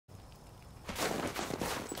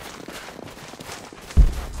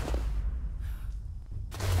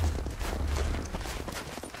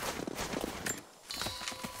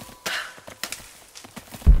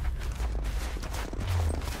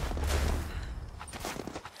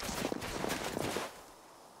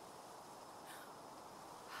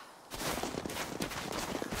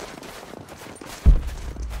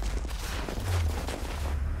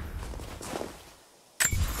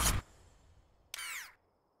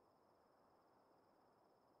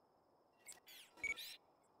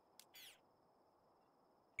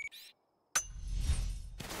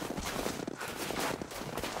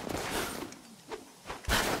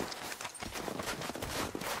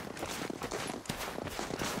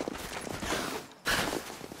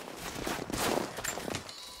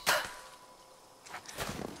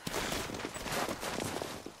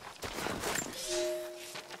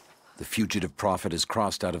fugitive prophet has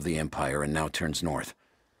crossed out of the Empire and now turns north.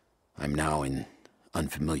 I'm now in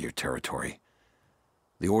unfamiliar territory.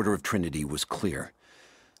 The Order of Trinity was clear.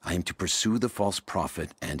 I am to pursue the false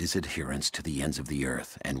prophet and his adherents to the ends of the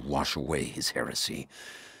earth and wash away his heresy.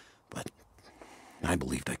 But I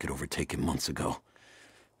believed I could overtake him months ago.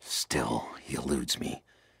 Still, he eludes me.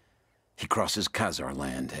 He crosses Khazar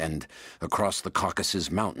land and across the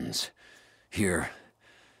Caucasus Mountains. Here,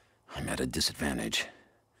 I'm at a disadvantage.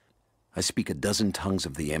 I speak a dozen tongues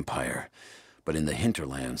of the Empire, but in the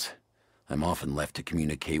hinterlands, I'm often left to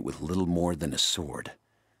communicate with little more than a sword.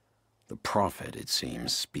 The prophet, it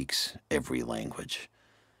seems, speaks every language,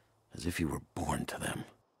 as if he were born to them.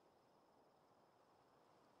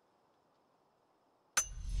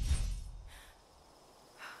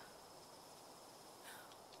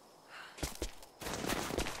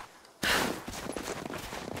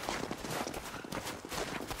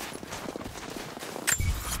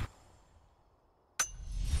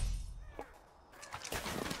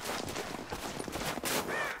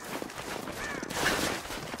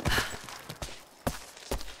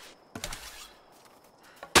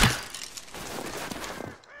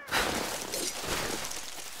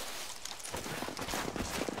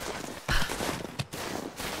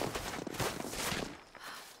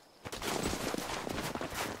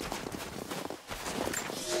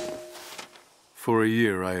 For a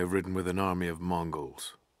year I have ridden with an army of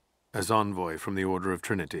Mongols, as envoy from the Order of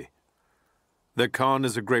Trinity. Their Khan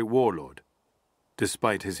is a great warlord,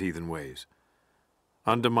 despite his heathen ways.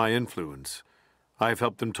 Under my influence, I have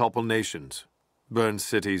helped them topple nations, burn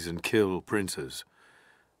cities and kill princes,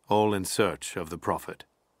 all in search of the Prophet.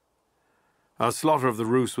 Our slaughter of the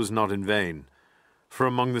Rus was not in vain, for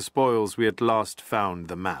among the spoils we at last found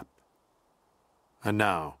the map. And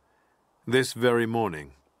now, this very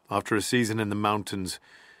morning, after a season in the mountains,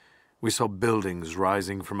 we saw buildings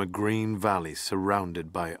rising from a green valley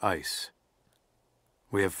surrounded by ice.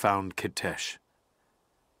 We have found Kitesh.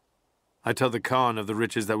 I tell the Khan of the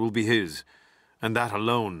riches that will be his, and that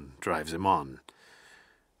alone drives him on.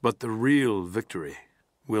 But the real victory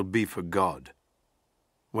will be for God,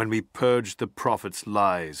 when we purge the prophet's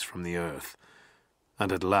lies from the earth,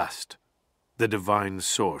 and at last, the divine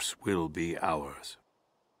source will be ours.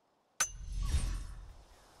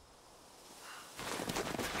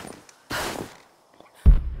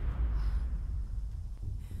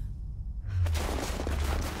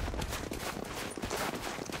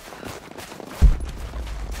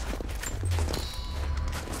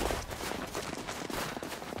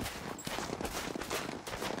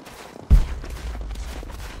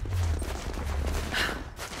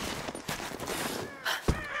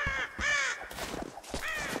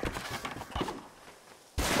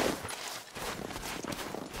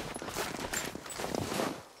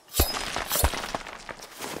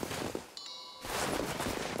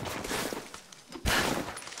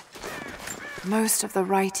 Most of the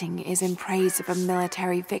writing is in praise of a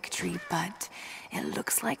military victory, but it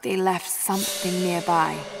looks like they left something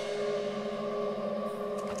nearby.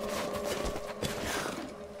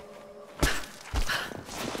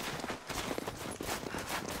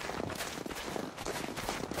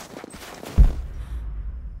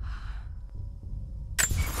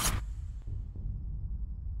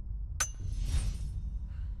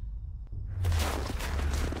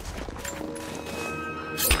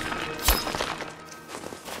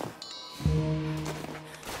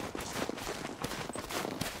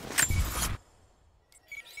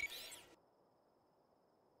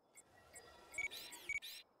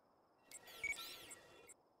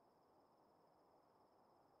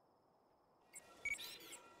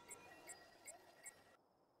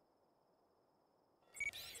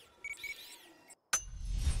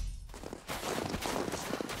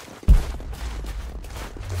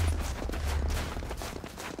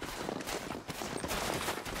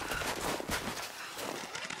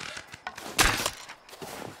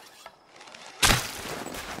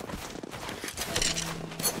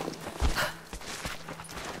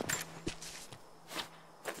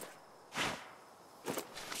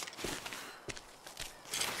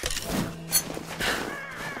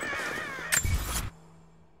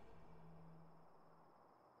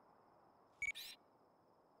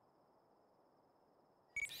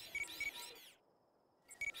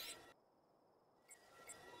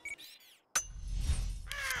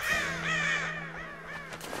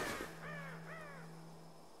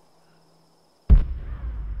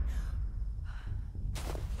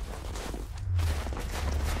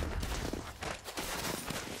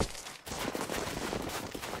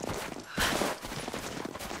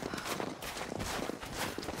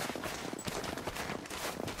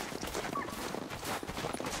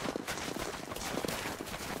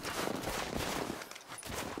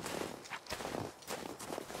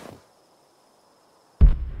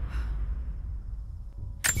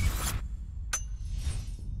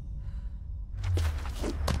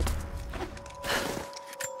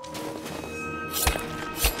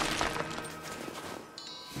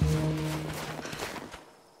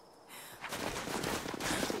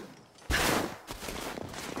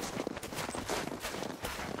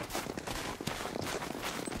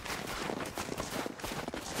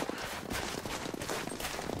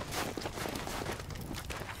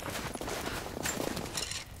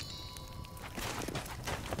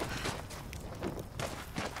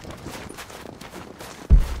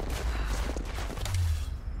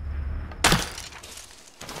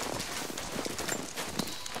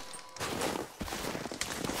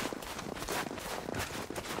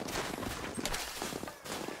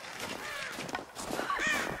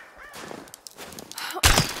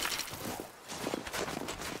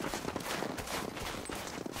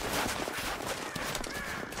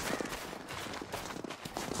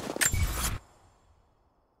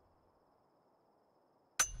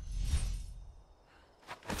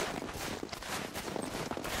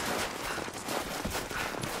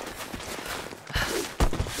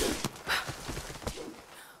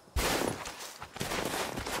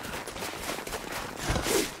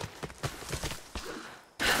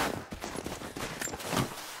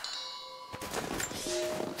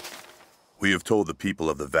 We have told the people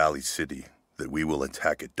of the Valley City that we will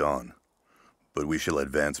attack at dawn, but we shall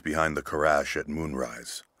advance behind the Karash at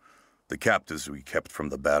moonrise. The captives we kept from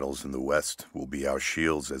the battles in the west will be our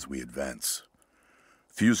shields as we advance.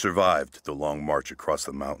 Few survived the long march across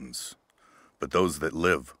the mountains, but those that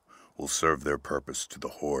live will serve their purpose to the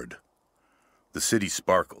Horde. The city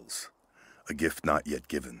sparkles, a gift not yet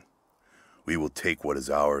given. We will take what is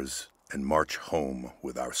ours and march home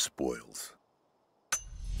with our spoils.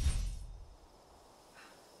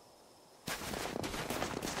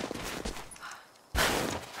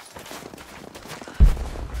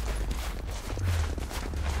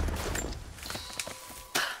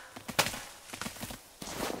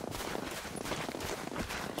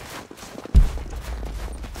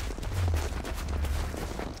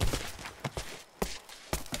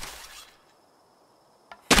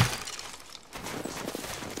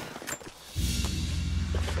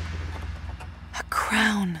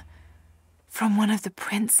 From one of the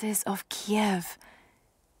princes of Kiev.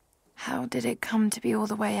 How did it come to be all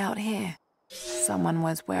the way out here? Someone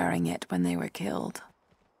was wearing it when they were killed.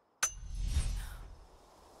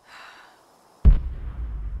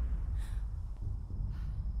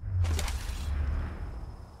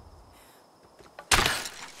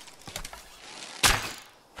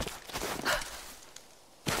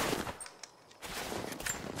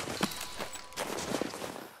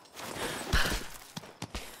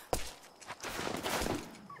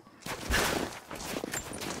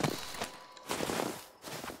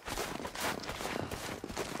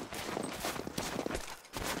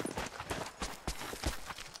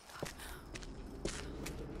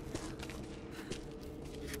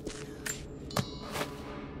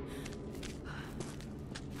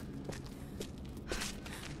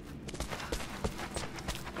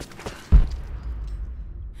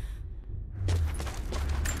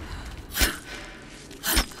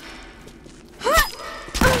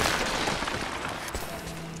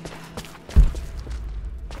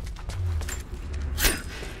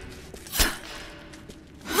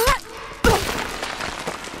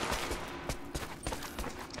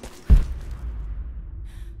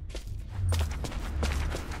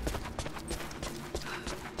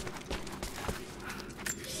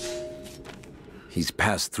 He's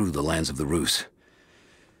passed through the lands of the Rus.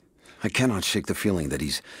 I cannot shake the feeling that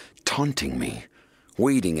he's taunting me,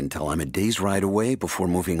 waiting until I'm a day's ride away before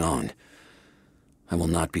moving on. I will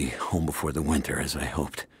not be home before the winter, as I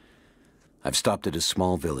hoped. I've stopped at a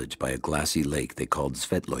small village by a glassy lake they called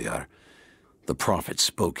Svetloyar. The prophet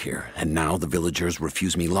spoke here, and now the villagers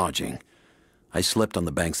refuse me lodging. I slept on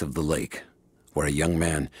the banks of the lake, where a young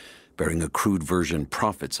man bearing a crude version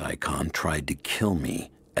prophet's icon tried to kill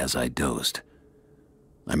me as I dozed.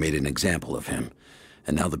 I made an example of him,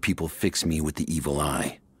 and now the people fix me with the evil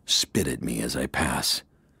eye, spit at me as I pass.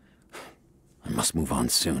 I must move on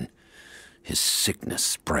soon. His sickness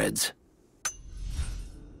spreads.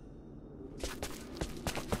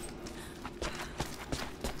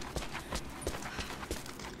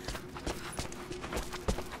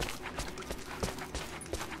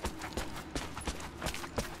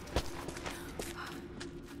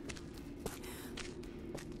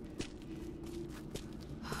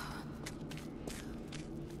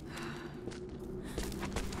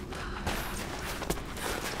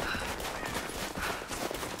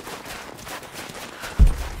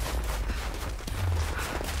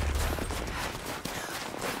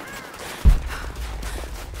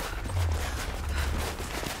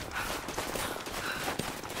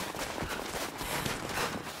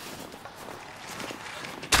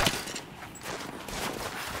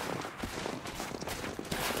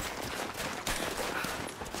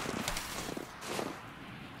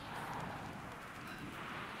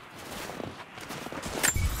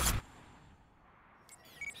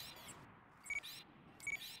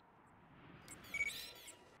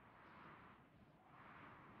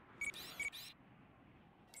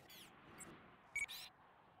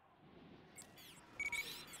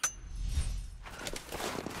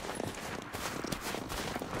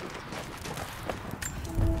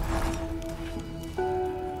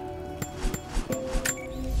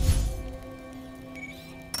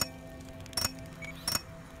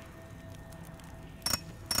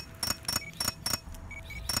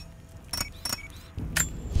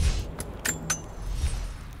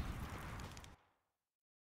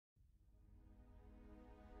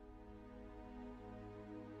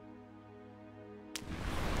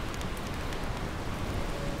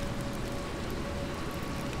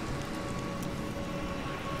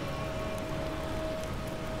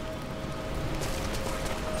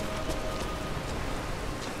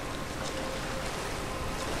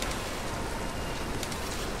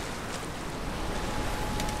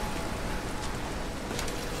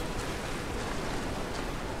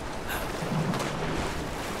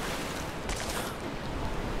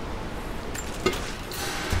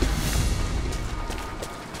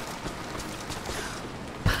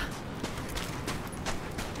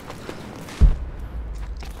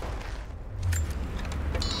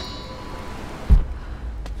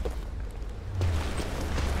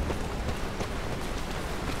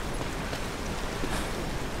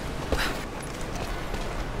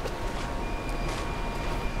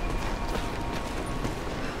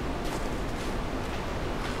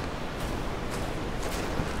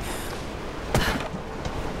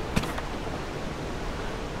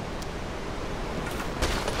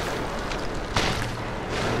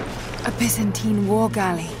 A Byzantine war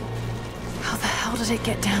galley. How the hell did it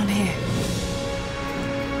get down here?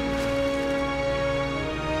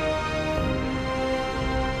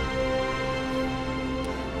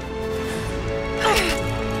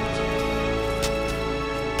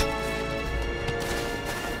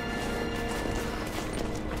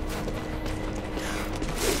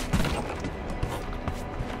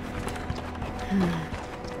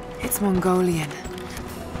 It's Mongolian.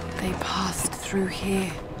 They passed through here.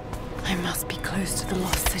 I must be close to the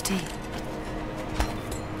lost city.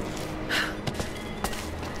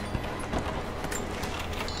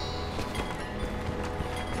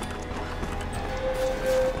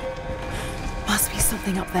 Must be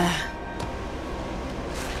something up there.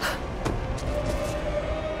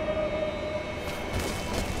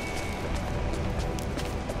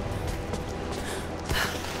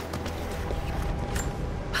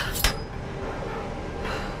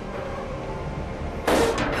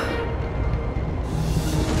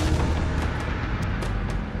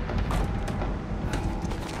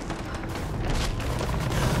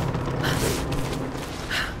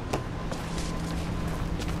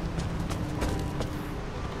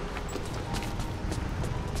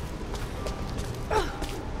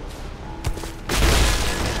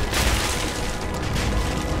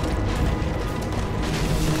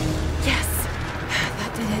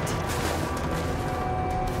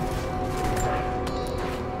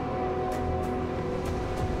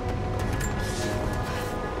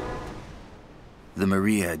 The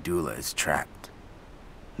Maria Adula is trapped.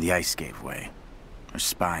 The ice gave way. Her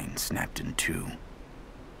spine snapped in two.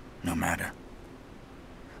 No matter.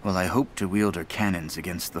 While I hope to wield her cannons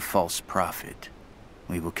against the false prophet,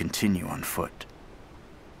 we will continue on foot.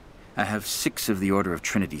 I have 6 of the Order of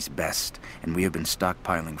Trinity's best, and we have been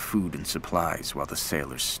stockpiling food and supplies while the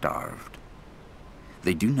sailors starved.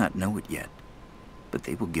 They do not know it yet, but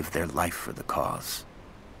they will give their life for the cause.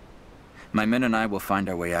 My men and I will find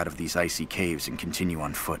our way out of these icy caves and continue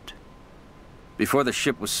on foot. Before the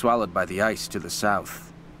ship was swallowed by the ice to the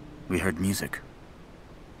south, we heard music.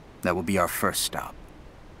 That will be our first stop.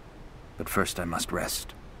 But first I must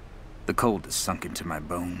rest. The cold has sunk into my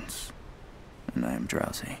bones, and I am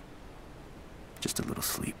drowsy. Just a little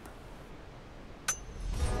sleep.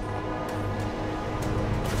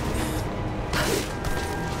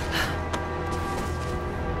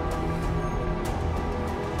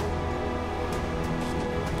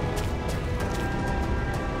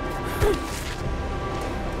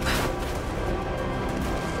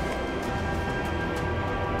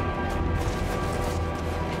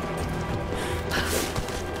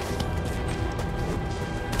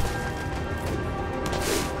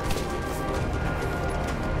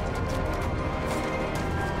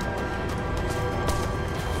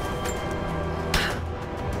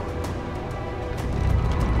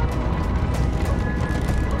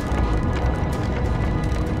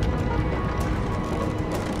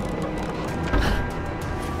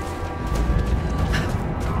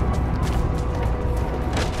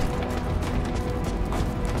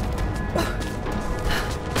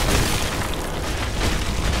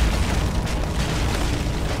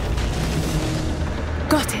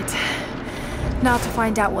 Got it. Now to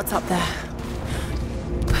find out what's up there.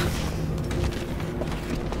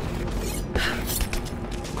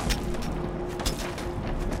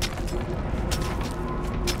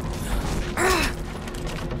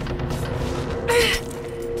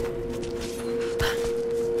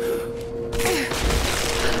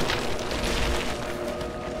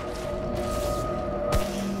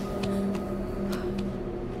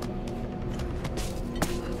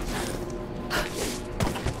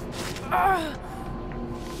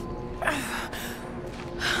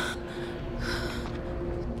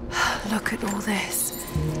 Look at all this.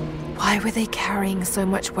 Why were they carrying so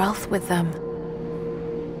much wealth with them?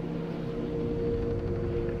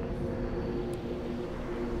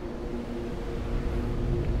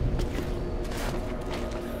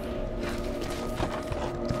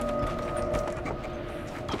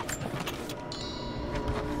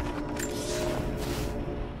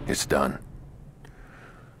 It's done.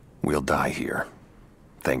 We'll die here,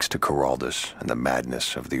 thanks to Coraldus and the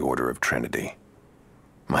madness of the Order of Trinity.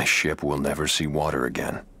 My ship will never see water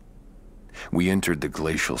again. We entered the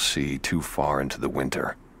glacial sea too far into the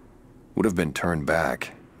winter. Would have been turned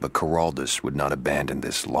back, but Coraldus would not abandon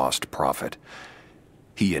this lost prophet.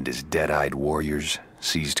 He and his dead-eyed warriors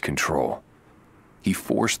seized control. He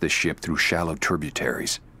forced the ship through shallow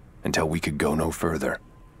tributaries until we could go no further.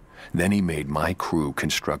 Then he made my crew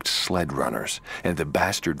construct sled runners, and the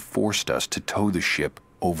bastard forced us to tow the ship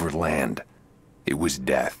over land. It was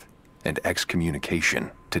death and excommunication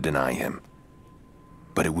to deny him.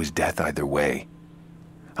 but it was death either way.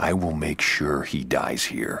 I will make sure he dies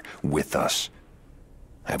here, with us.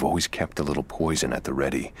 I've always kept a little poison at the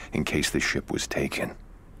ready, in case the ship was taken.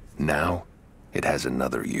 Now, it has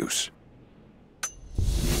another use.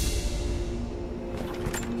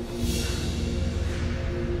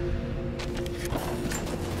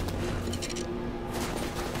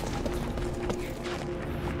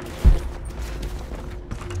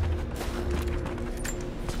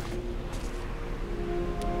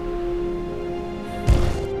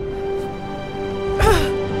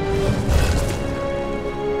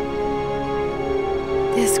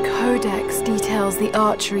 This codex details the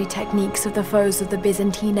archery techniques of the foes of the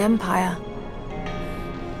Byzantine Empire.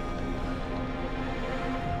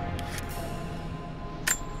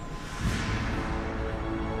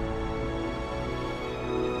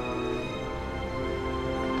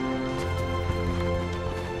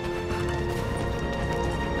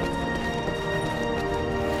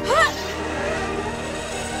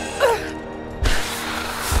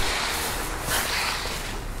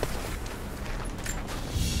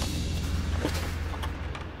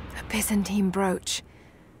 Byzantine brooch.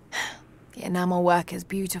 The enamel work is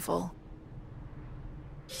beautiful.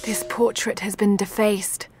 This portrait has been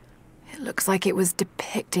defaced. It looks like it was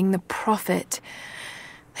depicting the Prophet.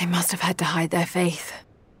 They must have had to hide their faith.